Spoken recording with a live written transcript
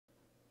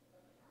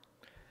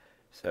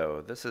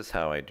So this is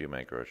how I do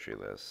my grocery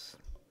lists.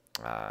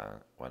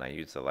 When I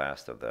use the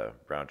last of the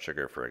brown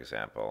sugar, for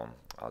example,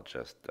 I'll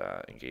just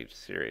engage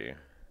Siri.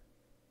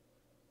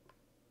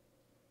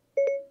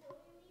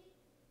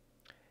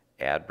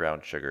 Add brown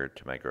sugar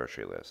to my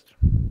grocery list.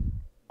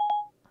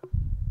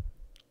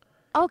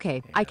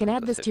 Okay, I And can I'll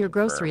add just this hit to your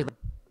grocery list.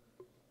 confirm.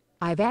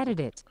 I've added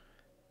it.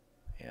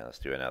 Yeah, let's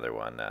do another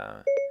one.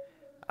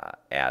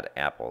 Add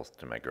apples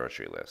to my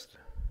grocery list.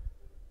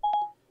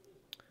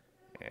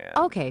 And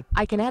Okay,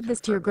 I can let's add this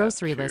to your confirm that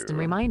grocery list and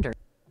too. reminder.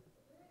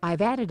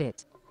 I've added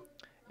it.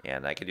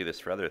 And I can do this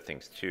for other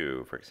things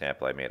too. For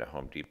example, I made a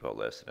Home Depot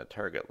list and a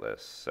Target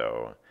list.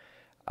 So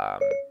um,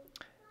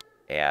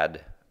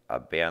 add a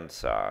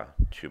bandsaw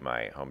to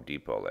my Home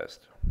Depot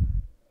list.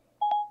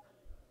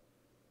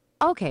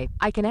 Okay,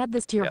 I can add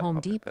this to your Yep, Home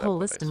I'll pick that up Depot if I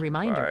list and swing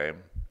reminder.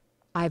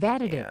 by. I've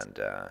added it. And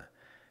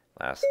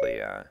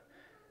lastly,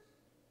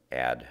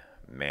 add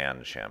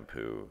man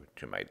shampoo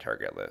to my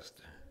Target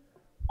list.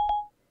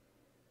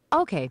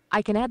 Okay,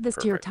 I can add this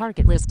to your Perfect.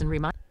 Target list and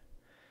remind.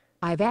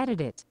 I've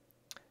added it.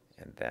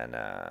 And then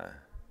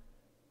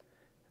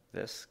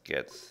this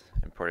gets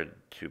imported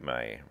to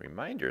my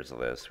reminders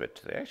list,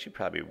 which they actually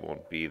probably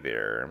won't be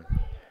there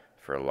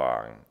for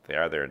long. They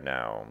are there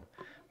now,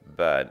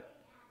 but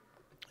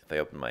if I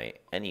open my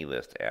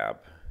AnyList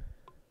app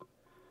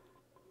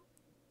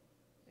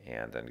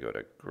and then go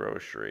to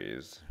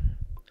groceries,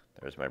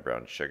 there's my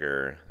brown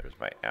sugar, there's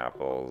my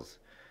apples,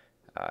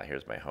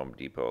 here's my Home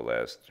Depot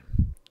list,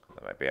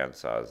 my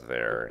bandsaw's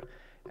there,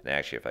 and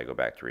actually if I go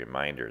back to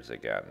reminders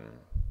again,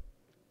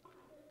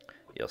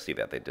 you'll see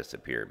that they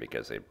disappear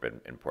because they've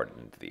been imported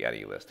into the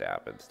AnyList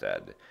app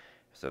instead.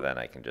 So then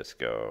I can just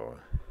go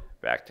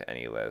back to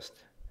AnyList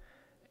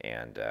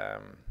and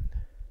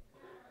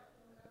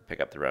pick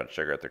up the brown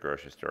sugar at the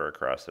grocery store,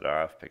 cross it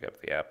off, pick up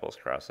the apples,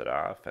 cross it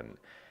off, and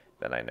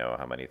then I know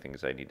how many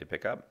things I need to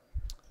pick up.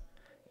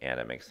 And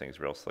it makes things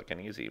real slick and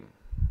easy.